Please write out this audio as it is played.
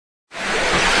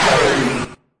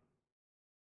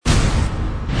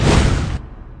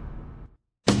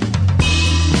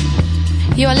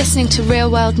You are listening to Real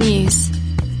World News.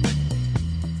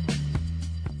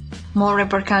 More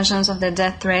repercussions of the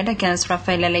death threat against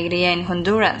Rafael Alegría in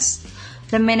Honduras.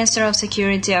 The Minister of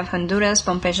Security of Honduras,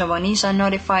 Pompeyo Bonilla,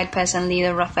 notified peasant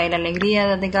leader Rafael Alegría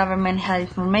that the government had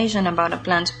information about a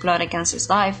plan to plot against his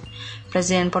life.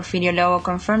 President Porfirio Lobo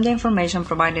confirmed the information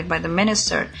provided by the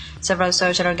minister. Several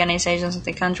social organizations of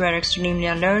the country are extremely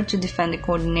alert to defend the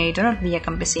coordinator of Villa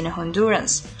Campesina,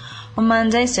 Honduras. On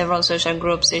Monday, several social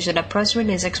groups issued a press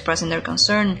release expressing their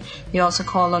concern. They also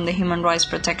called on the human rights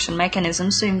protection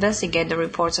mechanisms to investigate the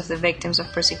reports of the victims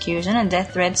of persecution and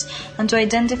death threats and to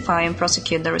identify and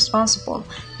prosecute the responsible.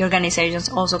 The organizations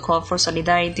also called for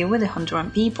solidarity with the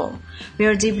Honduran people. We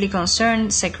are deeply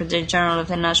concerned, Secretary General of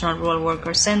the National Rural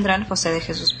Workers Central, José de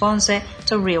Jesus Ponce,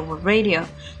 to Real World Radio.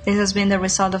 This has been the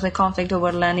result of the conflict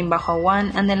over land in Bajo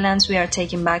Juan and the lands we are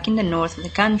taking back in the north of the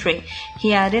country.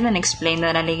 He added and explained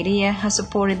that Alegría has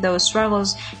supported those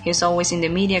struggles. He is always in the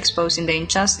media exposing the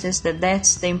injustice, the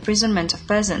deaths, the imprisonment of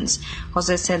peasants.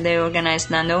 Jose said the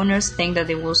organized landowners think that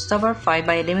they will stop our fight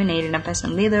by eliminating a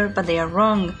peasant leader, but they are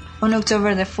wrong. On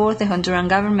October the 4th, the Honduran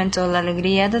government told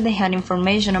Alegría that they had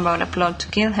information about a plot to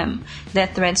kill him.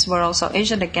 Death threats were also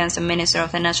issued against the Minister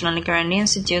of the National Guarantee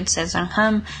Institute, Cesar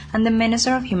Ham, and the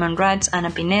Minister of Human Rights,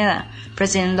 Ana Pineda.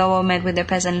 President Lobo met with the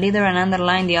peasant leader and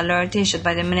underlined the alert issued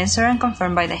by the minister and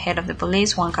confirmed by the head of the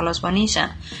police, Juan Carlos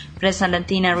Bonilla. Prensa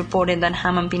Latina reported that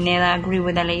Ham and Pineda agree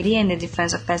with Alegría in the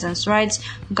defense of peasants' rights,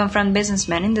 who confront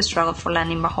businessmen in the struggle for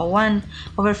land in Bajo Juan.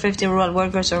 Over 50 rural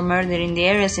workers were murdered in the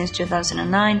area since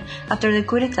 2009, after the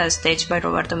coup d'etat staged by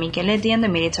Roberto Micheletti and the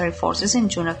military forces in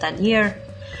June of that year.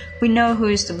 We know who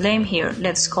is to blame here.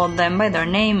 Let's call them by their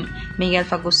name. Miguel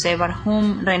Facusé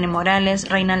Barhum, René Morales,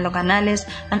 Reinaldo Canales,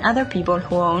 and other people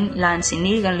who own lands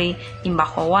illegally in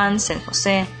Bajo Juan, said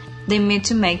José. They meet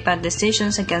to make bad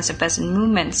decisions against the peasant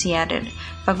movements, he added.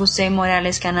 Facusé,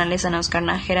 Morales, Canales, and Oscar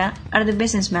Nájera are the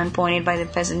businessmen pointed by the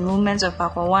peasant movements of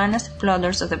Bajo Juan as the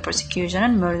plotters of the persecution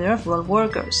and murder of rural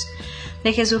workers.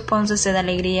 De Jesus Ponce said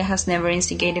Alegría has never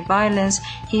instigated violence.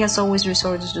 He has always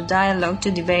resorted to dialogue,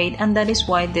 to debate, and that is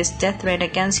why this death threat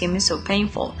against him is so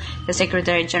painful. The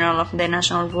Secretary General of the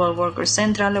National Rural Workers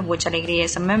Central, of which Alegría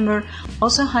is a member,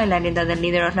 also highlighted that the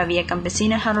leader of La Villa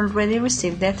Campesina had already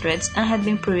received death threats and had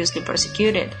been previously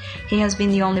persecuted. He has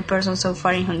been the only person so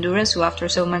far in Honduras who, after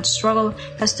so much struggle,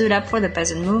 has stood up for the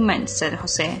peasant movement, said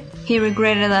José. He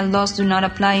regretted that laws do not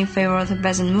apply in favor of the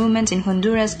peasant movement in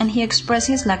Honduras, and he expressed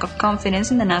his lack of confidence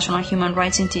in the national human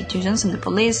rights institutions and the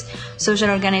police. Social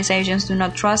organizations do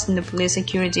not trust in the police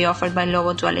security offered by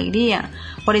Lobo to Alegría.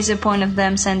 What is the point of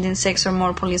them sending 6 or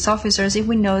more police officers if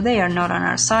we know they are not on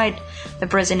our side? The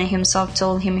president himself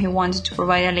told him he wanted to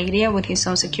provide Alegría with his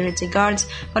own security guards,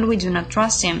 but we do not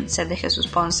trust him, said de Jesus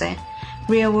Ponce.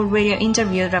 Real World Radio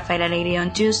interviewed Rafael Alegría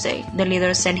on Tuesday. The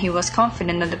leader said he was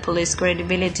confident that the police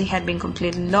credibility had been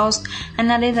completely lost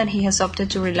and added that he has opted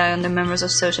to rely on the members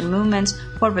of social movements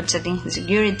who are protecting his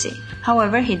security.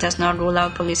 However, he does not rule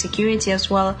out police security as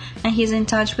well, and he is in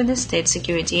touch with the state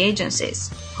security agencies.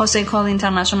 José called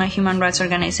international human rights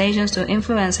organizations to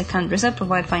influence the countries that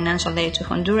provide financial aid to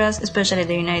Honduras, especially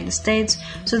the United States,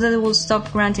 so that they will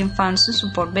stop granting funds to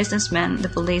support businessmen, the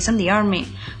police, and the army.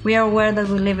 We are aware that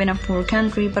we live in a poor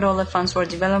country, but all the funds for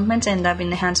development end up in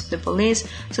the hands of the police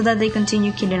so that they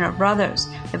continue killing our brothers.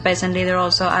 The peasant leader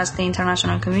also asked the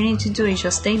international community to issue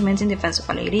a statement in defense of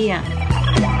Alegría.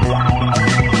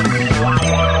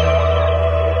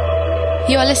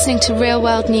 You are listening to Real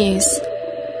World News.